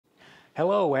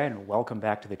Hello and welcome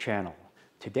back to the channel.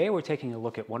 Today we're taking a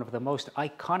look at one of the most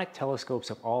iconic telescopes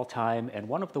of all time and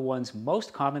one of the ones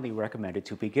most commonly recommended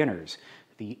to beginners,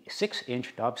 the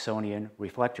 6-inch Dobsonian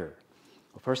reflector.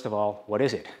 Well, first of all, what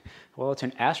is it? Well, it's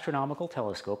an astronomical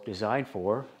telescope designed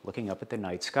for looking up at the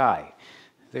night sky.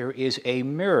 There is a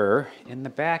mirror in the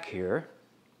back here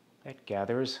that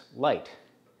gathers light.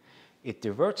 It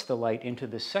diverts the light into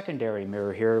the secondary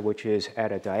mirror here, which is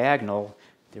at a diagonal,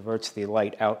 diverts the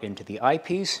light out into the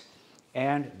eyepiece,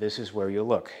 and this is where you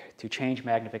look. To change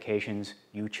magnifications,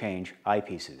 you change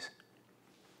eyepieces.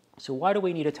 So why do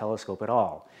we need a telescope at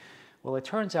all? Well, it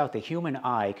turns out the human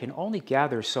eye can only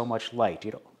gather so much light.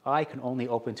 The eye can only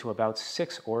open to about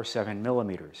 6 or 7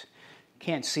 millimeters.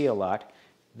 Can't see a lot.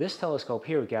 This telescope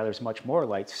here gathers much more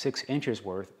light, 6 inches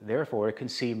worth, therefore it can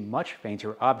see much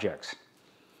fainter objects.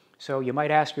 So you might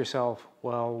ask yourself,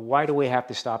 well, why do we have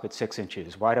to stop at 6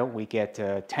 inches? Why don't we get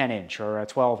a 10-inch or a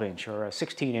 12-inch or a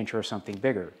 16-inch or something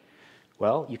bigger?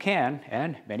 Well, you can,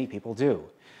 and many people do.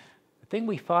 The thing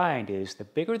we find is the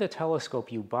bigger the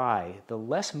telescope you buy, the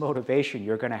less motivation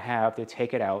you're going to have to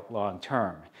take it out long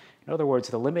term. In other words,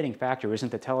 the limiting factor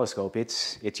isn't the telescope,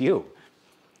 it's you.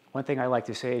 One thing I like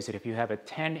to say is that if you have a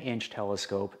 10-inch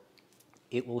telescope,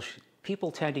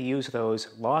 people tend to use those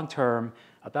long term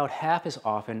about half as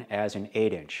often as an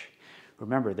 8-inch.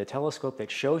 Remember, the telescope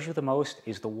that shows you the most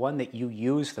is the one that you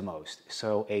use the most.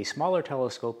 So a smaller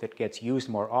telescope that gets used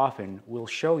more often will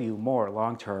show you more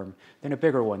long-term than a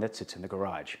bigger one that sits in the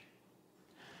garage.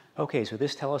 Okay, so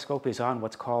this telescope is on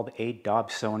what's called a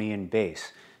Dobsonian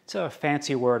base. It's a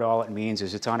fancy word. All it means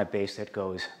is it's on a base that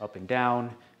goes up and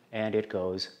down, and it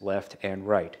goes left and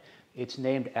right. It's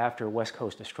named after West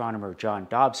Coast astronomer John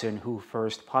Dobson, who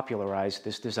first popularized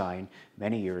this design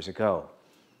many years ago.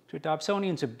 So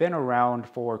Dobsonians have been around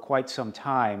for quite some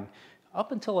time.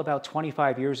 Up until about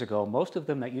 25 years ago, most of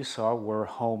them that you saw were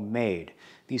homemade.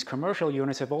 These commercial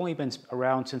units have only been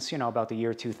around since, about the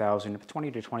year 2000.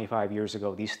 20 to 25 years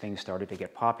ago, these things started to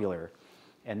get popular.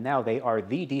 And now they are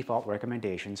the default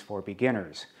recommendations for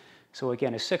beginners. So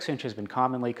again, a 6-inch has been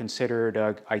commonly considered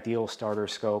an ideal starter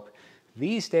scope.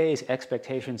 These days,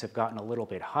 expectations have gotten a little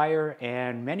bit higher,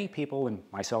 and many people, and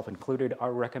myself included,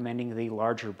 are recommending the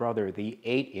larger brother, the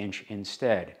 8-inch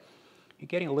instead. You're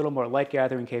getting a little more light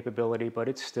gathering capability, but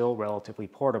it's still relatively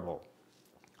portable.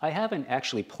 I haven't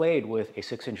actually played with a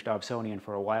 6-inch Dobsonian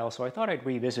for a while, so I thought I'd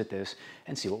revisit this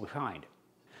and see what we find.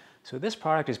 So this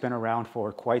product has been around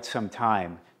for quite some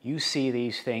time. You see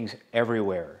these things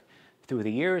everywhere. Through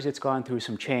the years, it's gone through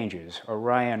some changes.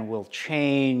 Orion will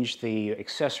change the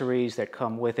accessories that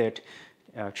come with it.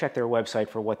 Check their website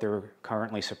for what they're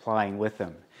currently supplying with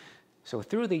them. So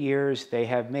through the years, they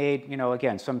have made,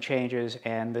 again, some changes,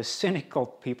 and the cynical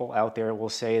people out there will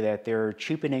say that they're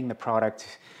cheapening the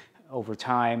product over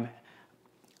time.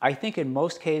 I think in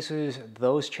most cases,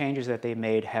 those changes that they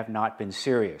made have not been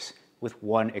serious, with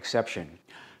one exception.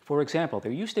 For example,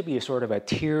 there used to be a sort of a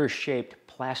tear-shaped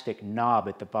plastic knob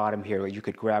at the bottom here where you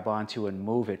could grab onto and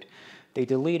move it. They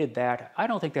deleted that. I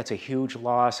don't think that's a huge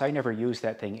loss. I never use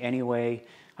that thing anyway.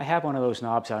 I have one of those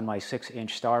knobs on my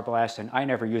 6-inch Star Blast, and I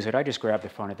never use it. I just grab the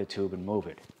front of the tube and move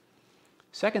it.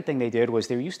 Second thing they did was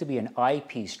there used to be an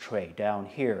eyepiece tray down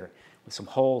here with some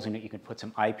holes in it. You can put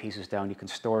some eyepieces down. You can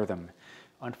store them.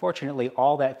 Unfortunately,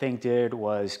 all that thing did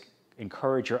was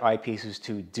encourage your eyepieces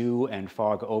to dew and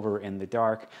fog over in the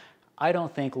dark. I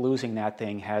don't think losing that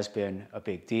thing has been a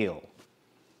big deal.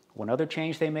 One other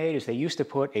change they made is they used to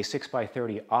put a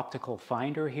 6x30 optical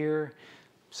finder here.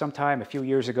 Sometime a few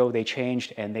years ago they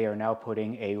changed, and they are now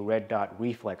putting a red dot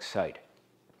reflex sight.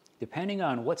 Depending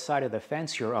on what side of the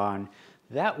fence you're on,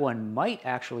 that one might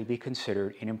actually be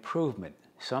considered an improvement.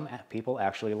 Some people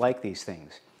actually like these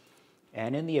things.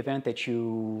 And in the event that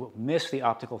you miss the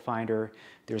optical finder,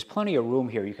 there's plenty of room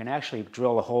here. You can actually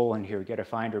drill a hole in here, get a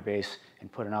finder base,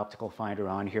 and put an optical finder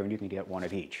on here, and you can get one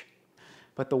of each.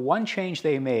 But the one change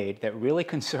they made that really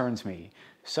concerns me,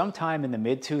 sometime in the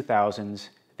mid-2000s,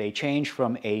 they changed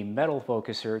from a metal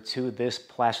focuser to this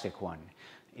plastic one.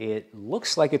 It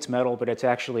looks like it's metal, but it's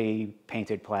actually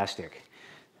painted plastic.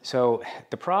 So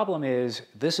the problem is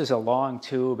this is a long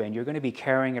tube, and you're going to be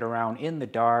carrying it around in the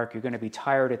dark. You're going to be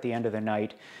tired at the end of the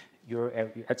night.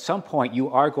 At some point, you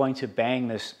are going to bang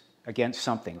this against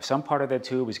something. Some part of the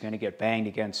tube is going to get banged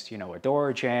against, a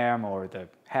door jamb or the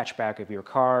hatchback of your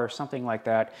car, something like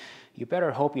that. You better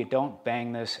hope you don't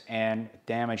bang this and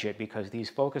damage it, because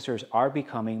these focusers are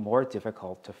becoming more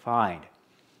difficult to find.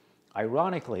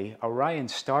 Ironically, Orion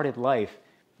started life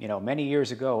many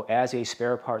years ago as a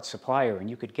spare parts supplier, and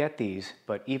you could get these,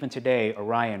 but even today,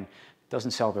 Orion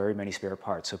doesn't sell very many spare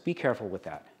parts, so be careful with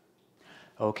that.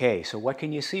 Okay, so what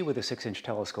can you see with a 6-inch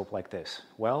telescope like this?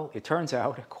 Well, it turns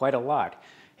out quite a lot.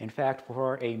 In fact,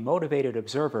 for a motivated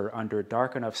observer under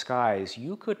dark enough skies,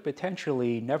 you could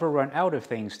potentially never run out of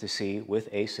things to see with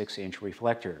a 6-inch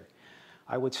reflector.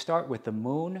 I would start with the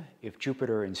moon. If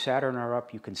Jupiter and Saturn are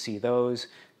up, you can see those.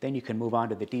 Then you can move on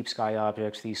to the deep sky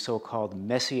objects, these so-called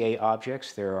Messier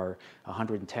objects. There are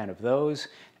 110 of those.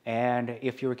 And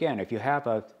if you have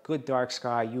a good dark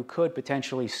sky, you could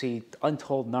potentially see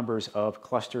untold numbers of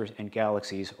clusters and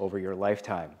galaxies over your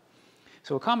lifetime.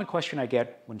 So a common question I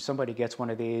get when somebody gets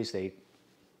one of these, it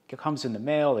comes in the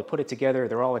mail, they put it together,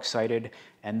 they're all excited,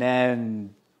 and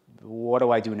then what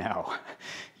do I do now?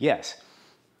 Yes,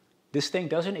 this thing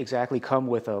doesn't exactly come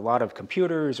with a lot of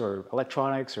computers or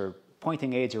electronics or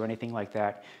pointing aids or anything like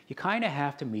that. You kind of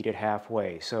have to meet it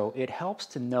halfway. So it helps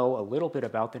to know a little bit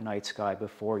about the night sky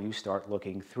before you start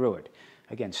looking through it.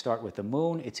 Again, start with the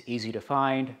moon. It's easy to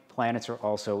find. Planets are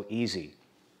also easy.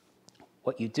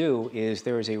 What you do is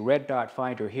there is a red dot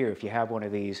finder here. If you have one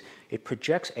of these, it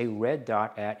projects a red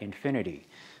dot at infinity.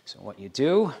 So what you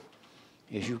do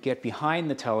is you get behind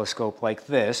the telescope like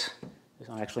this.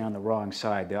 It's actually on the wrong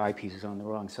side. The eyepiece is on the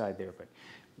wrong side there. But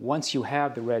once you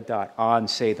have the red dot on,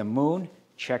 say, the moon,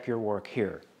 check your work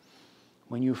here.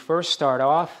 When you first start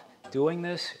off doing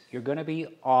this, you're going to be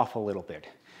off a little bit.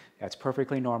 That's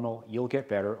perfectly normal. You'll get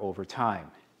better over time.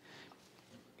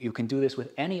 You can do this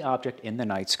with any object in the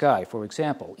night sky. For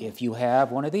example, if you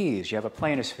have one of these, you have a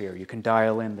planisphere, you can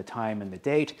dial in the time and the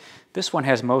date. This one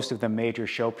has most of the major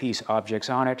showpiece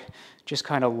objects on it. Just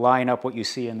kind of line up what you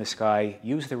see in the sky,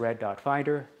 use the red dot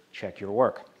finder, check your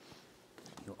work.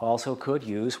 You also could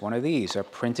use one of these, a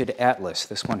printed atlas.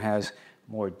 This one has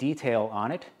more detail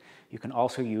on it. You can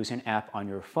also use an app on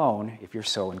your phone if you're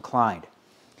so inclined.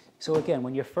 So again,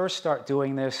 when you first start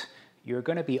doing this, you're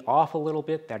going to be off a little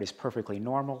bit. That is perfectly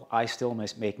normal. I still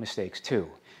make mistakes too.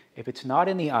 If it's not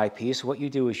in the eyepiece, what you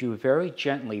do is you very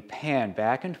gently pan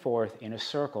back and forth in a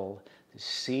circle to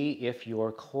see if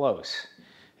you're close.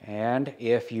 And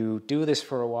if you do this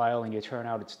for a while and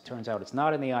turns out it's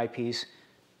not in the eyepiece,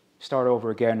 start over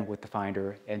again with the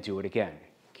finder and do it again.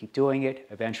 Keep doing it.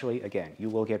 Eventually, again, you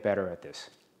will get better at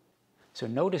this. So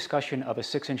no discussion of a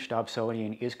 6-inch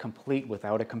Dobsonian is complete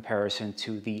without a comparison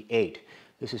to the 8.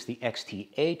 This is the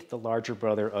XT8, the larger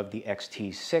brother of the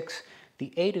XT6.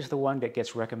 The 8 is the one that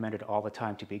gets recommended all the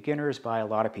time to beginners by a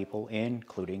lot of people,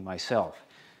 including myself.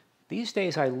 These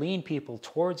days I lean people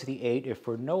towards the 8 if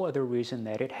for no other reason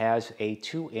that it has a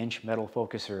 2-inch metal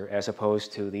focuser as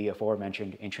opposed to the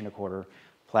aforementioned 1.25-inch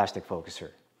plastic focuser.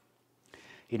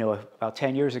 You know, about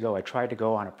 10 years ago, I tried to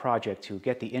go on a project to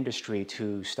get the industry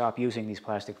to stop using these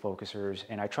plastic focusers,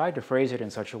 and I tried to phrase it in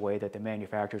such a way that the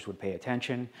manufacturers would pay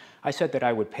attention. I said that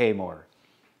I would pay more,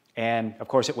 and of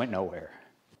course it went nowhere.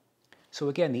 So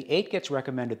again, the 8 gets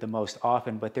recommended the most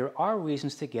often, but there are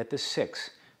reasons to get the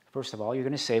 6. First of all, you're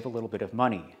going to save a little bit of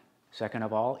money. Second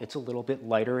of all, it's a little bit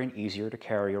lighter and easier to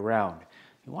carry around.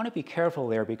 You want to be careful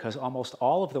there because almost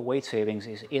all of the weight savings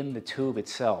is in the tube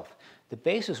itself. The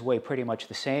bases weigh pretty much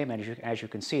the same, and as you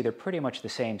can see, they're pretty much the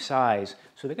same size,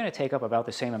 so they're going to take up about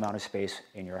the same amount of space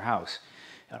in your house.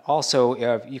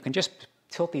 Also, you can just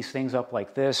tilt these things up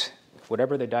like this.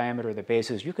 Whatever the diameter of the base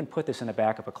is, you can put this in the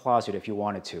back of a closet if you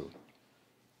wanted to.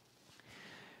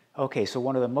 Okay, so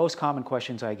one of the most common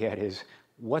questions I get is,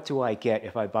 what do I get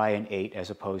if I buy an 8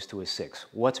 as opposed to a 6?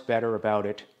 What's better about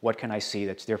it? What can I see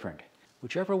that's different?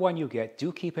 Whichever one you get,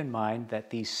 do keep in mind that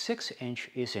the 6-inch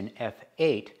is an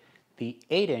f8, the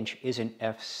 8-inch is an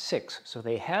f6, so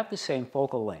they have the same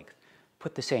focal length.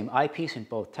 Put the same eyepiece in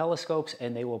both telescopes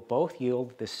and they will both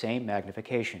yield the same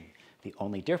magnification. The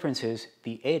only difference is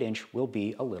the 8-inch will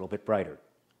be a little bit brighter.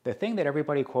 The thing that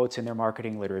everybody quotes in their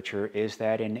marketing literature is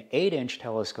that an 8-inch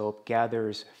telescope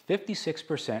gathers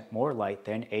 56% more light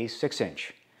than a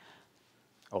 6-inch.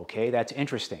 Okay, that's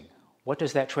interesting. What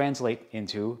does that translate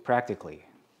into practically?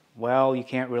 Well, you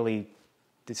can't really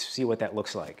see what that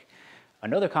looks like.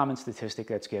 Another common statistic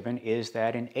that's given is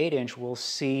that an 8-inch will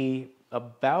see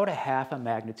about a half a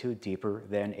magnitude deeper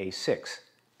than a 6.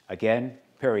 Again,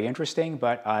 very interesting,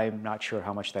 but I'm not sure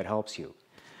how much that helps you.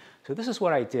 So this is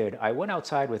what I did. I went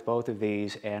outside with both of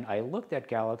these and I looked at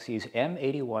galaxies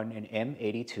M81 and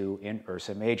M82 in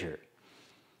Ursa Major.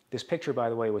 This picture, by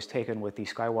the way, was taken with the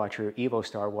Skywatcher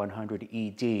EvoStar 100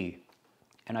 ED.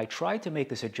 And I tried to make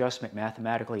this adjustment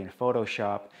mathematically in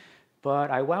Photoshop,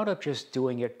 but I wound up just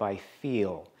doing it by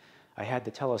feel. I had the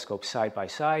telescope side by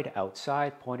side,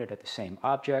 outside, pointed at the same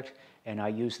object, and I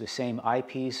used the same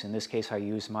eyepiece. In this case, I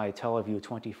used my TeleVue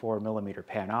 24mm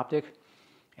panoptic,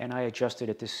 and I adjusted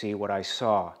it to see what I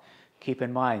saw. Keep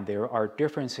in mind, there are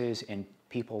differences in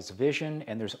people's vision,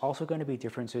 and there's also going to be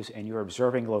differences in your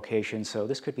observing location, so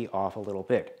this could be off a little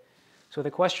bit. So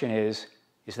the question is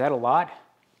that a lot?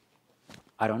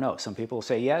 I don't know. Some people will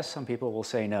say yes, some people will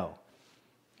say no.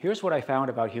 Here's what I found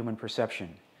about human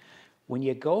perception. When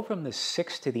you go from the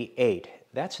 6 to the 8,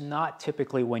 that's not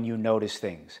typically when you notice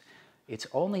things. It's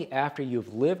only after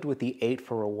you've lived with the 8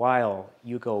 for a while,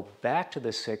 you go back to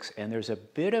the 6, and there's a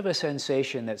bit of a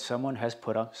sensation that someone has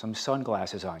put up some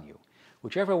sunglasses on you.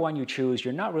 Whichever one you choose,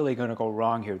 you're not really going to go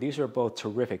wrong here. These are both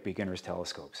terrific beginner's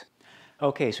telescopes.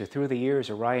 Okay, so through the years,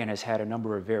 Orion has had a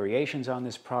number of variations on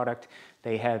this product.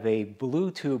 They have a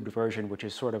blue-tubed version, which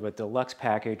is sort of a deluxe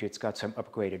package. It's got some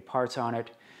upgraded parts on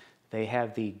it. They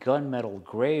have the gunmetal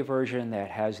gray version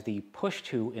that has the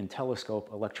push-to in telescope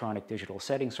electronic digital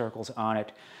setting circles on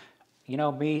it. You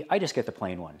know me, I just get the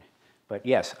plain one. But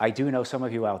yes, I do know some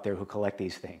of you out there who collect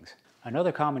these things.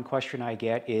 Another common question I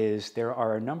get is, there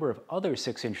are a number of other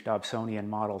 6-inch Dobsonian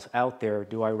models out there.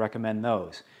 Do I recommend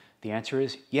those? The answer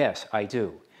is yes, I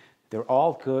do. They're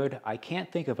all good. I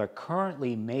can't think of a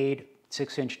currently made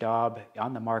 6-inch Dob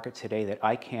on the market today that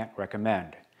I can't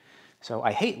recommend. So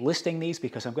I hate listing these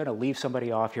because I'm going to leave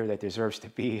somebody off here that deserves to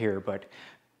be here, but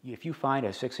if you find a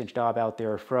 6-inch Dob out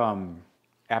there from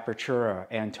Apertura,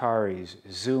 Antares,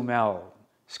 Zoom-L,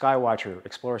 Skywatcher,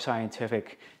 Explore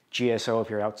Scientific, GSO if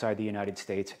you're outside the United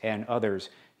States, and others,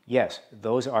 yes,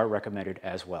 those are recommended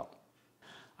as well.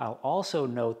 I'll also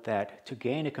note that to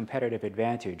gain a competitive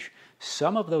advantage,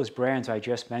 some of those brands I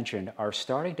just mentioned are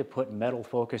starting to put metal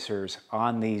focusers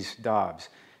on these Dobs.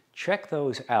 Check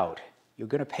those out. You're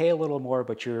going to pay a little more,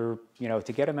 but to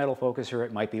get a metal focuser,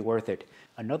 it might be worth it.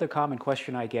 Another common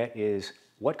question I get is,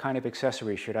 what kind of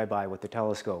accessories should I buy with the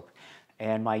telescope?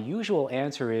 And my usual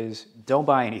answer is, don't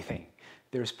buy anything.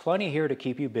 There's plenty here to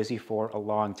keep you busy for a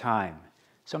long time.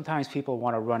 Sometimes people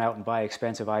want to run out and buy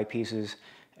expensive eyepieces.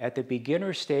 At the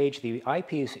beginner stage, the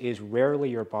eyepiece is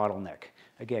rarely your bottleneck.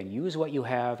 Again, use what you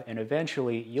have, and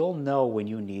eventually you'll know when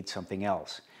you need something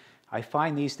else. I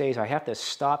find these days I have to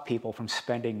stop people from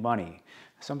spending money.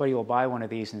 Somebody will buy one of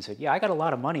these and say, yeah, I got a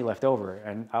lot of money left over.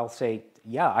 And I'll say,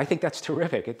 yeah, I think that's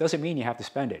terrific. It doesn't mean you have to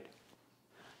spend it.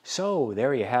 So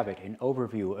there you have it, an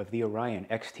overview of the Orion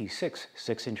XT6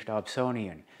 6-inch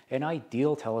Dobsonian, an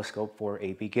ideal telescope for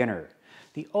a beginner.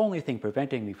 The only thing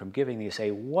preventing me from giving this a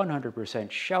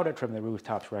 100% shout it from the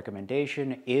rooftops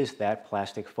recommendation is that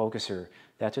plastic focuser.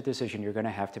 That's a decision you're going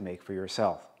to have to make for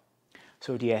yourself.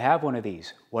 So do you have one of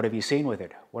these? What have you seen with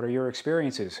it? What are your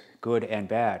experiences, good and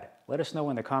bad? Let us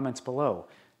know in the comments below.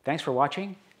 Thanks for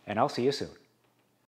watching, and I'll see you soon.